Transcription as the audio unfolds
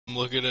I'm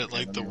looking at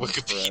like the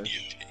Wikipedia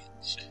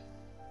page.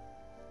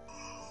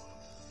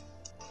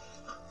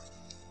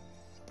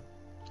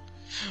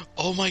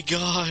 Oh my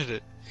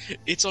god!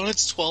 It's on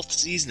its 12th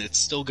season, it's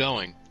still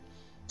going.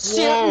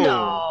 Whoa.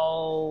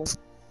 No.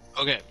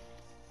 Okay.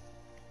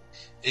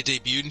 It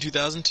debuted in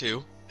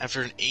 2002.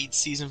 After an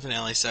 8-season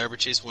finale,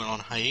 Cyberchase went on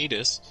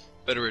hiatus,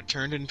 but it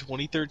returned in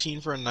 2013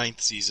 for a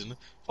 9th season,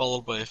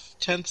 followed by a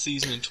 10th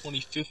season in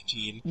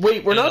 2015.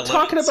 Wait, we're not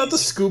talking about the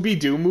season.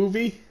 Scooby-Doo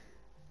movie?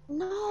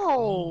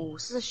 No.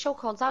 This is a show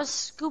called... That was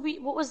Scooby...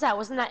 What was that?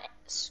 Wasn't that...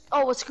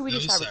 Oh, it was Scooby-Doo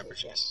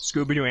Cyberchase.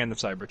 Scooby-Doo and the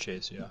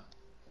Cyberchase, yeah.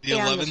 The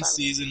 11th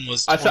season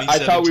was I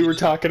thought we were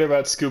talking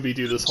about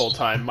Scooby-Doo this whole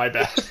time, my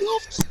bad.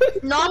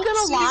 Not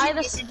gonna lie,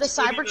 the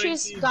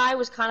Cyberchase guy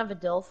was kind of a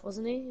DILF,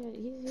 wasn't he?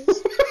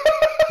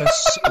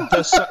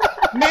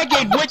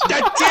 Megan, with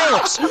the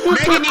DILFs!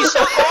 Megan needs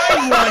to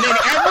find one in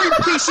every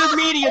piece of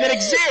media that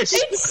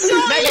exists!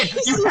 Megan,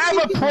 you have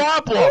a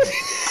problem!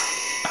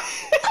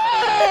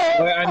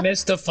 Wait, I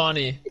missed the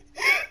funny.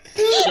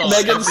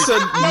 Megan said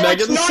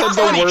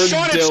the word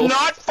Sean, DILF. it's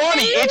not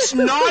funny! It's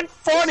not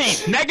funny!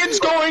 Megan's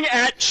going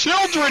at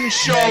children's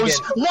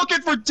shows looking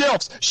for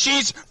DILFs!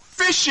 She's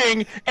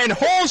fishing in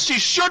holes she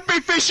should be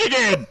fishing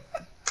in!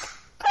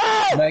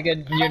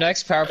 Megan, your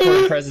next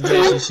PowerPoint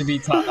presentation should be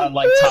top 10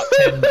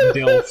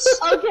 DILFs.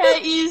 Okay,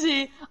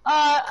 easy.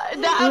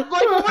 I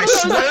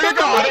swear to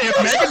God, if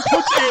Megan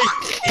puts a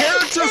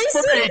character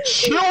from a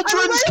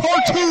children's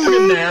cartoon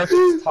in there...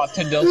 Top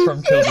 10 DILFs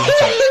from children's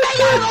cartoons. You may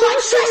have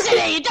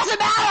electricity! It doesn't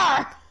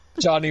matter!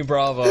 Johnny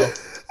Bravo.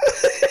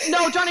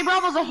 No, Johnny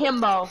Bravo's a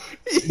himbo.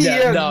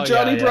 Yeah,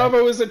 Johnny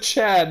Bravo is a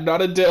Chad,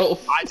 not a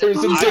DILF.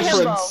 There's a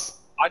difference.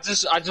 I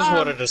just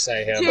wanted to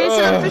say him.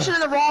 Jason, I'm fishing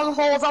in the wrong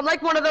holes. I'm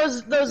like one of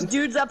those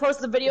dudes that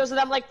post the videos of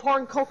them like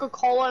pouring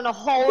Coca-Cola in a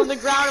hole in the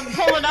ground and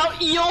pulling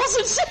out eels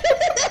and shit.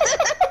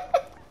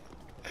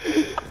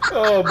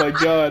 Oh my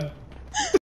god.